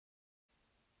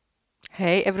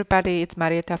Hey everybody, it's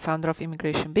Marieta, founder of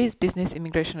ImmigrationBiz, business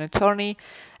immigration attorney,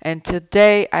 and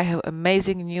today I have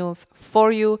amazing news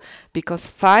for you because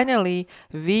finally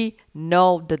we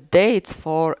know the dates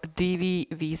for DV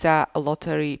Visa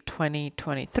Lottery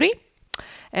 2023.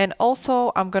 And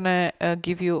also I'm gonna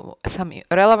give you some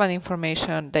relevant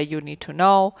information that you need to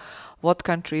know, what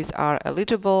countries are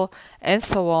eligible and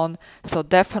so on, so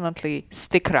definitely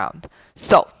stick around.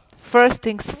 So first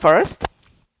things first,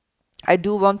 I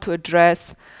do want to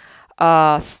address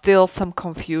still some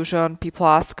confusion. People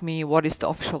ask me what is the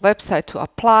official website to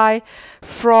apply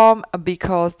from,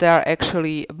 because there are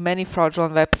actually many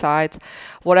fraudulent websites.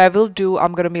 What I will do,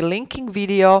 I'm going to be linking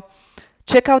video.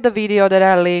 Check out the video that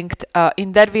I linked.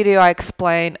 In that video I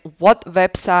explain what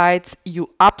websites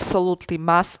you absolutely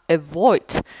must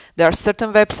avoid. There are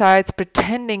certain websites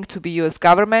pretending to be US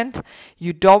government.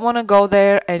 You don't want to go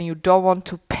there and you don't want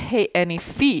to pay any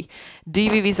fee.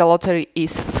 DV Visa Lottery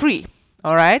is free.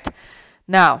 All right.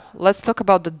 Now let's talk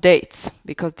about the dates,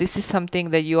 because this is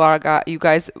something that you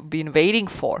guys been waiting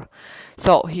for.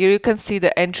 So here you can see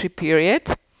the entry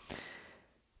period.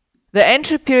 The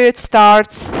entry period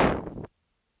starts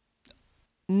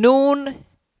noon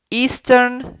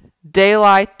Eastern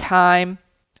Daylight Time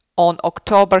on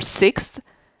October 6th,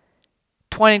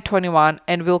 2021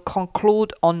 and will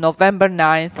conclude on November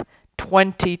 9th,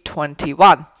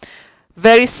 2021.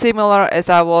 Very similar as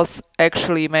I was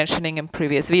actually mentioning in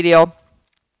previous video.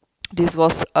 This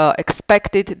was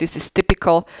expected. This is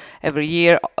typical. Every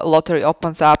year lottery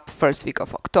opens up first week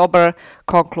of October,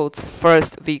 concludes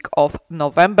first week of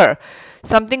November.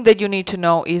 Something that you need to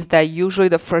know is that usually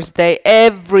the first day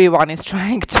everyone is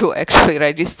trying to actually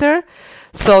register,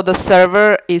 so the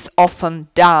server is often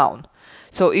down.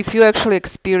 So if you actually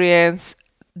experience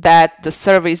that the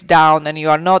server is down and you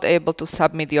are not able to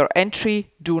submit your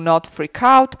entry, do not freak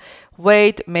out.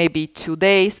 Wait maybe 2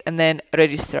 days and then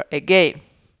register again.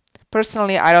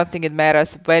 Personally, I don't think it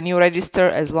matters when you register,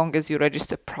 as long as you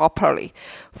register properly.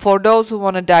 For those who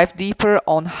want to dive deeper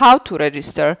on how to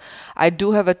register, I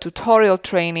do have a tutorial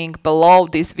training below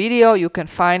this video. You can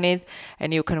find it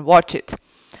and you can watch it.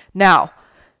 Now,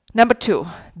 number 2,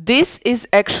 this is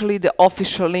actually the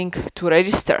official link to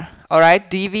register. All right,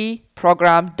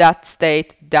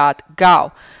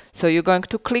 dvprogram.state.gov. So you're going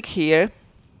to click here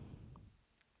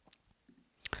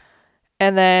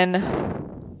and then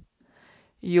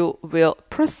you will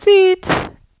proceed.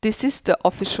 This is the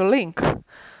official link.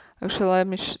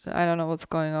 Actually, I don't know what's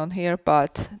going on here,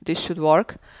 but this should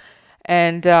work.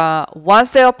 And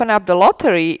once they open up the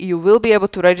lottery, you will be able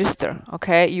to register.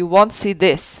 Okay, you won't see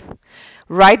this.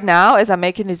 Right now, as I'm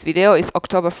making this video, is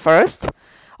October 1st.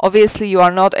 Obviously, you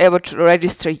are not able to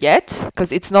register yet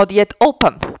because it's not yet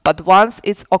open. But once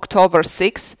it's October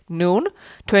 6th, noon,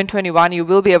 2021, you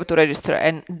will be able to register.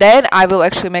 And then I will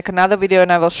actually make another video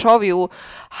and I will show you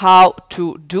how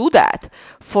to do that.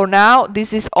 For now,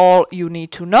 this is all you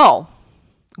need to know.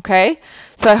 Okay?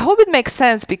 So I hope it makes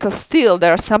sense, because still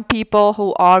there are some people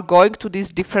who are going to these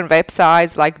different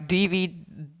websites like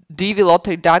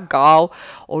dvlottery.gov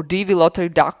or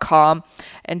dvlottery.com,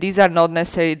 and these are not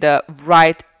necessarily the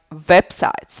right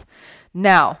websites.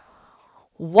 Now,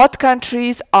 what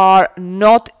countries are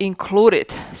not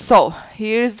included? So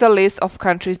here's the list of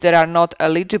countries that are not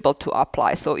eligible to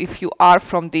apply. So if you are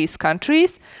from these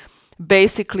countries,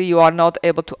 basically you are not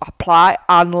able to apply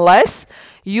unless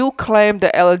you claim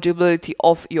the eligibility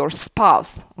of your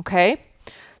spouse. Okay,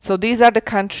 so these are the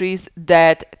countries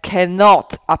that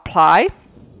cannot apply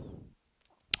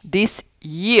this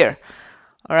year.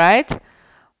 All right,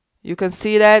 you can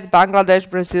see that Bangladesh,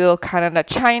 Brazil, Canada,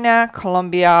 China,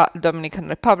 Colombia, Dominican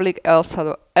Republic, El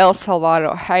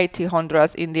Salvador, Haiti,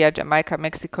 Honduras, India, Jamaica,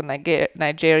 Mexico,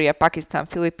 Nigeria, Pakistan,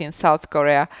 Philippines, South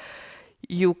Korea,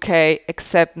 UK,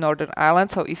 except Northern Ireland.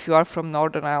 So if you are from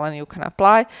Northern Ireland, you can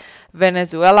apply.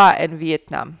 Venezuela and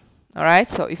Vietnam. All right,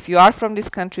 so if you are from these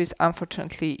countries,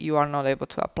 unfortunately, you are not able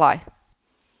to apply.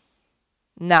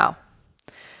 Now,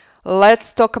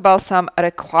 let's talk about some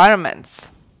requirements.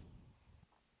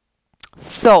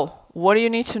 So what you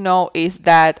need to know is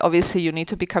that obviously you need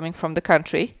to be coming from the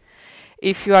country.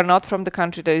 If you are not from the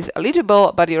country that is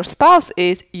eligible, but your spouse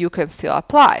is, you can still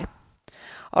apply.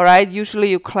 All right, usually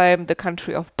you claim the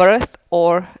country of birth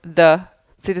or the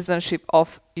citizenship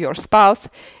of your spouse,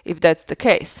 if that's the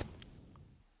case.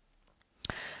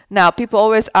 Now, people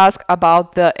always ask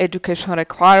about the education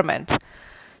requirement.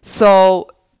 So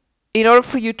in order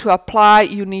for you to apply,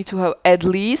 you need to have at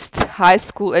least high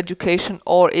school education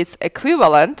or its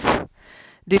equivalent,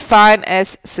 defined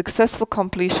as successful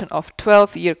completion of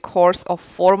 12-year course of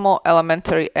formal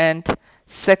elementary and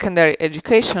secondary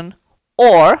education,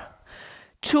 or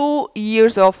 2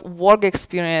 years of work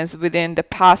experience within the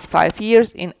past 5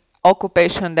 years in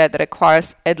occupation that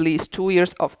requires at least 2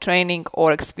 years of training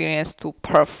or experience to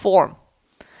perform.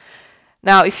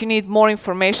 Now, if you need more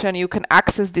information, you can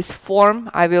access this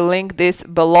form. I will link this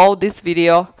below this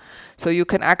video, so you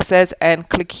can access and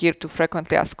click here to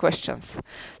frequently asked questions.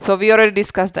 So we already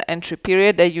discussed the entry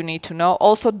period that you need to know.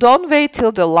 Also, don't wait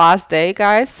till the last day,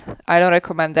 guys. I don't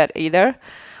recommend that either.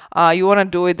 You want to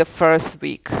do it the first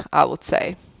week, I would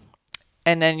say,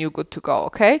 and then you're good to go.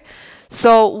 Okay,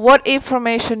 so what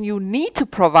information you need to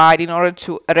provide in order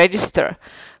to register?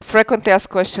 Frequently asked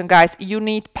question, guys, you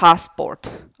need passport.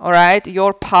 All right,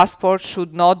 your passport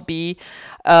should not be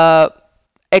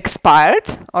expired.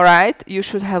 All right, you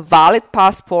should have valid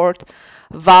passport,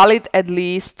 valid at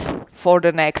least for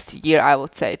the next year, I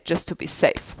would say, just to be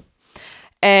safe.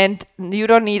 And you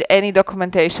don't need any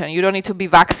documentation. You don't need to be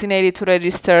vaccinated to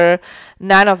register,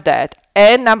 none of that.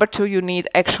 And number 2, you need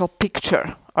actual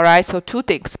picture. All right, so 2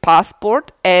 things,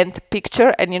 passport and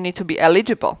picture, and you need to be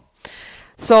eligible.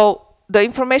 So the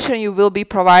information you will be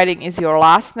providing is your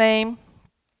last name,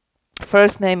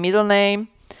 first name, middle name,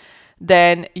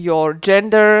 then your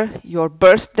gender, your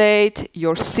birth date,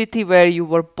 your city where you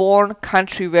were born,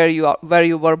 country where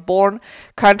you were born,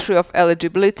 country of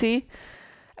eligibility,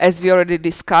 as we already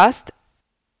discussed,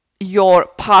 your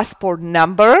passport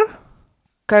number,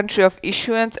 country of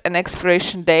issuance and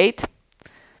expiration date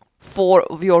for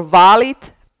your valid,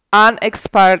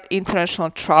 unexpired international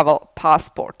travel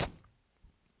passport.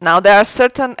 Now, there are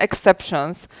certain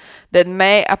exceptions that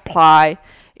may apply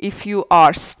if you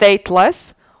are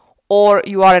stateless or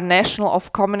you are a national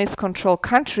of communist-controlled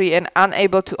country and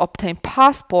unable to obtain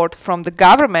passport from the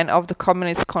government of the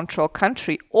communist-controlled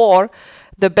country, or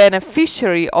the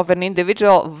beneficiary of an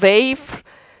individual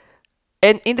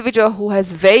who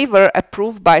has waiver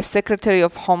approved by Secretary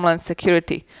of Homeland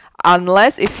Security.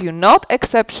 Unless if you're not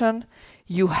exception,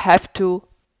 you have to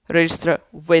register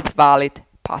with valid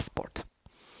passport.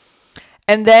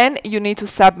 And then you need to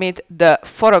submit the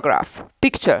photograph,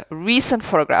 picture, recent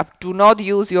photograph. Do not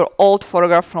use your old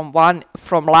photograph from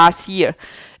last year.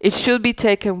 It should be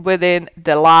taken within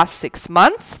the last 6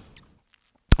 months.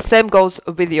 Same goes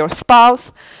with your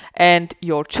spouse and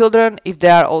your children if they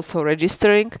are also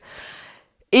registering.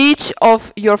 Each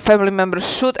of your family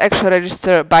members should actually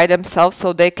register by themselves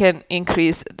so they can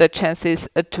increase the chances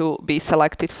to be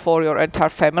selected for your entire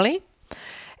family.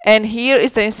 And here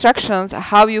is the instructions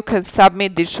how you can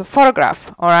submit digital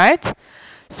photograph. All right,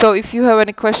 so if you have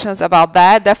any questions about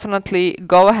that, definitely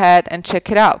go ahead and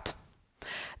check it out.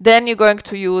 Then you're going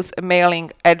to use a mailing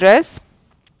address,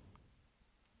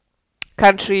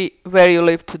 country where you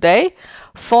live today,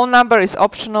 phone number is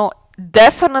optional,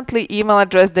 definitely email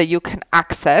address that you can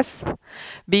access,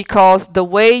 because the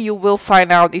way you will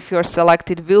find out if you're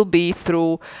selected will be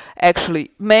through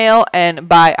actually mail and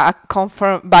by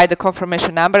the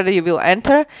confirmation number that you will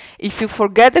enter. If you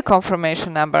forget the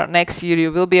confirmation number, next year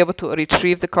you will be able to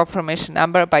retrieve the confirmation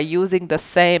number by using the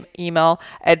same email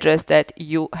address that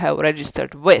you have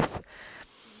registered with.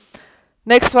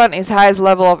 Next one is highest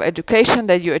level of education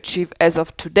that you achieve as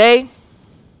of today,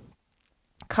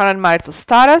 current marital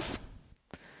status,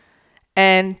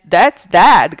 and that's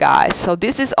that, guys. So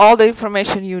this is all the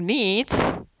information you need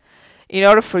in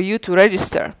order for you to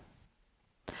register.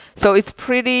 So it's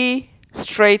pretty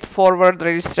straightforward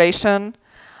registration.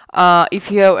 If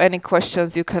you have any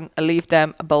questions, you can leave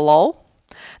them below.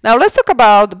 Now let's talk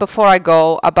about, before I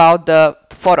go, about the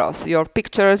photos, your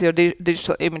pictures, your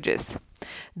digital images.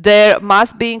 There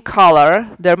must be in color,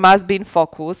 there must be in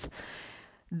focus.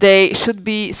 They should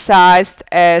be sized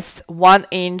as 1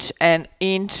 inch and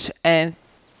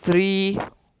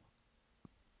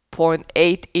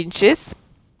 3.8 inches.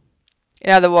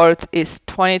 In other words, is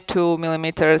 22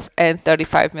 millimeters and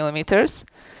 35 millimeters.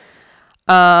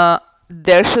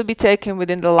 They should be taken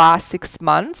within the last 6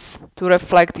 months to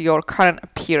reflect your current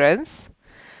appearance.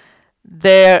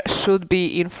 There should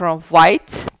be in front of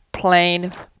white,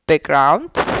 plain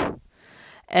background,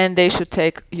 and they should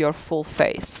take your full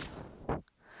face.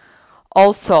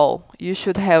 Also, you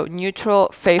should have neutral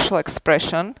facial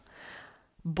expression,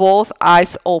 both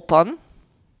eyes open.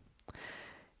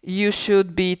 You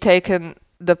should be taken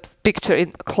the picture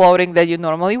in clothing that you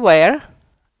normally wear.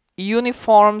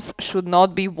 Uniforms should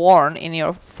not be worn in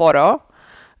your photo.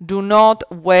 Do not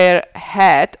wear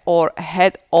hat or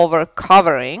head over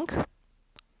covering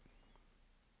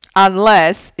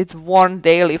unless it's worn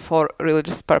daily for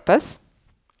religious purpose.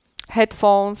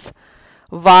 Headphones,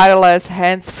 wireless,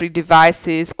 hands-free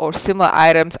devices or similar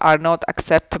items are not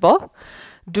acceptable.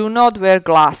 Do not wear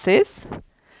glasses.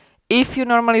 If you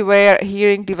normally wear a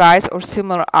hearing device or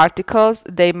similar articles,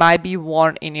 they might be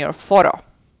worn in your photo.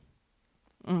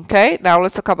 Okay, now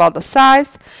let's talk about the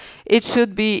size. It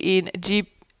should be in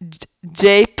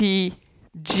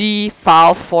JPG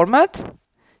file format,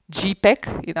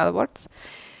 JPEG in other words.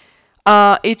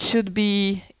 It should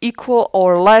be equal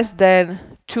or less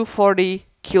than 240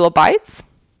 kilobytes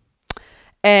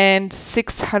and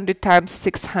 600 times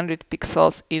 600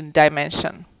 pixels in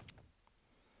dimension.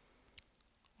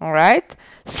 All right,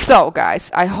 so guys,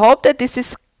 I hope that this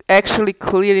is actually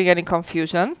clearing any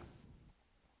confusion.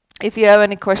 If you have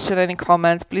any question, any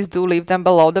comments, please do leave them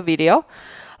below the video.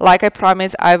 Like I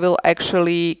promised, I will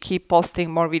actually keep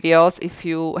posting more videos. If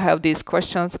you have these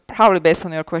questions, probably based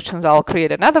on your questions, I'll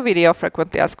create another video,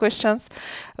 frequently asked questions,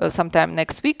 sometime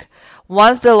next week.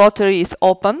 Once the lottery is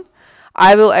open,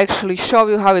 I will actually show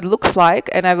you how it looks like,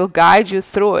 and I will guide you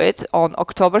through it on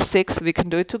October 6th. We can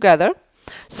do it together.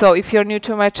 So if you're new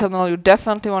to my channel, you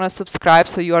definitely want to subscribe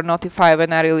so you are notified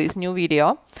when I release new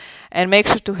video. And make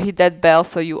sure to hit that bell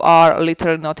so you are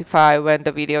literally notified when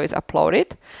the video is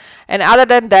uploaded. And other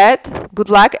than that, good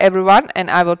luck everyone,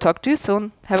 and I will talk to you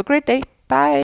soon. Have a great day. Bye.